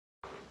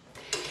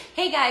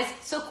Hey guys,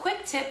 so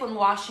quick tip when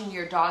washing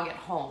your dog at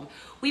home.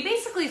 We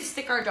basically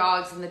stick our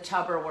dogs in the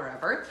tub or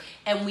wherever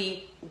and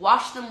we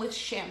wash them with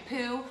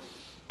shampoo,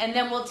 and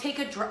then we'll take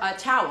a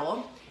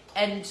towel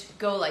and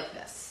go like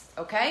this,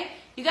 okay?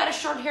 You got a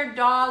short-haired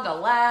dog, a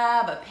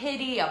lab, a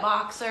pitty, a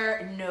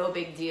boxer, no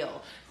big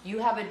deal. You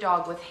have a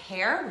dog with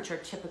hair, which are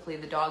typically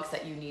the dogs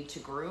that you need to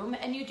groom,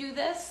 and you do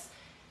this,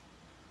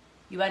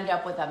 you end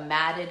up with a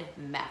matted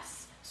mess.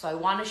 So I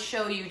want to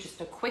show you just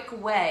a quick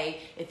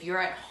way, if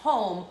you're at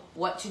home,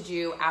 what to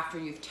do after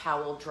you've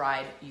towel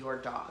dried your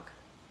dog.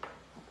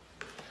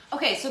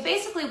 Okay, so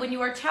basically when you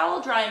are towel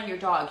drying your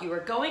dog, you are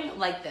going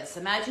like this.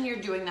 Imagine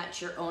you're doing that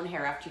to your own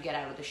hair after you get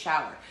out of the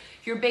shower.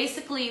 You're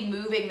basically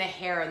moving the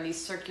hair in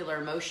these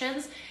circular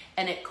motions,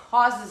 and it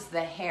causes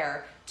the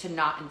hair to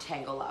not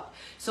entangle up.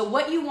 So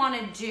what you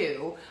want to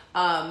do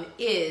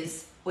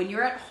is, when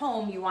you're at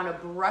home, you want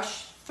to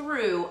brush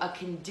through a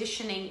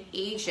conditioning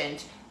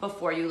agent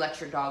before you let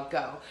your dog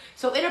go.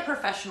 So in a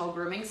professional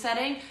grooming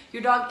setting,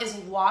 your dog is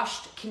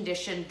washed,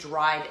 conditioned,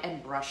 dried,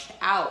 and brushed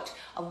out.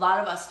 A lot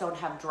of us don't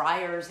have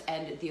dryers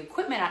and the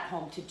equipment at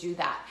home to do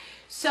that.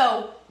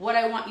 So what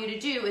I want you to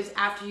do is,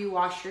 after you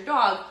wash your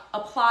dog,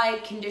 apply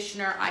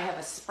conditioner. I have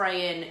a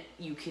spray-in.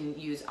 You can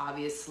use,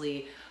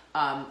 obviously,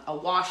 a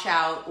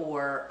washout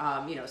or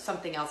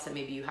something else that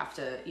maybe you have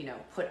to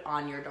put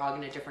on your dog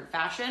in a different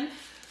fashion.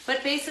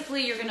 But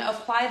basically, you're going to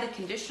apply the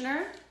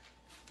conditioner,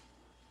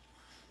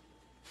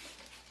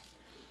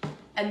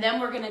 and then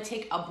we're going to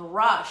take a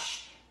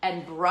brush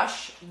and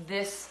brush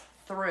this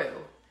through,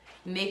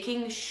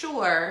 making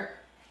sure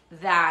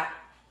that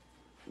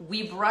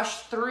we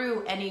brush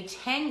through any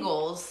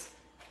tangles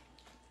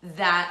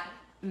that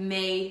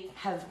may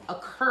have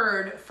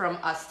occurred from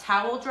us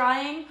towel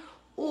drying,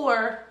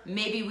 or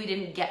maybe we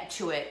didn't get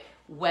to it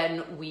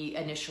when we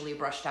initially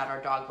brushed out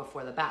our dog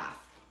before the bath.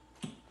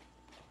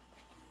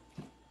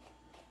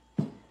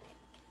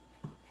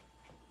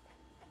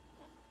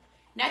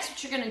 Next,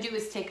 what you're going to do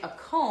is take a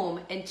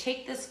comb and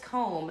take this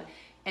comb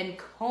and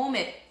comb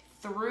it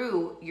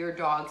through your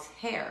dog's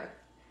hair.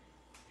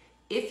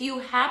 If you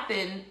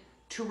happen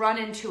to run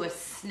into a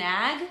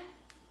snag,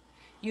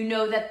 you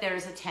know that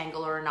there's a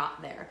tangle or a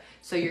knot there.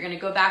 So you're going to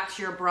go back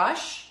to your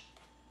brush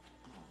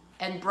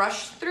and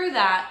brush through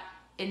that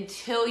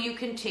until you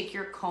can take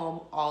your comb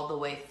all the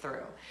way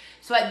through.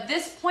 So at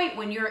this point,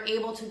 when you're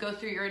able to go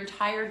through your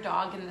entire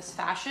dog in this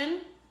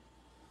fashion,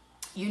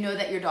 you know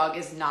that your dog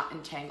is not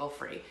entangle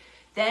free.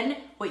 Then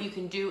what you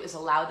can do is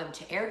allow them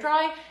to air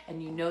dry,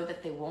 and you know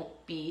that they won't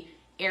be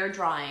air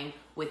drying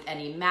with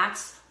any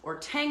mats or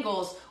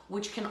tangles,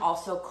 which can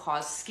also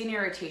cause skin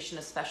irritation,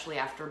 especially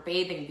after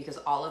bathing, because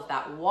all of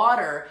that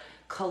water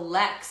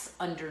collects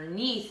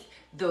underneath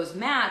those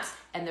mats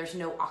and there's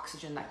no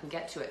oxygen that can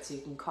get to it. So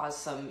you can cause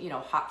some,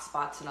 hot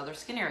spots and other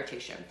skin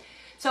irritation.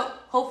 So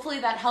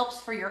hopefully that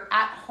helps for your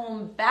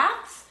at-home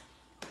baths,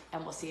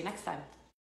 and we'll see you next time.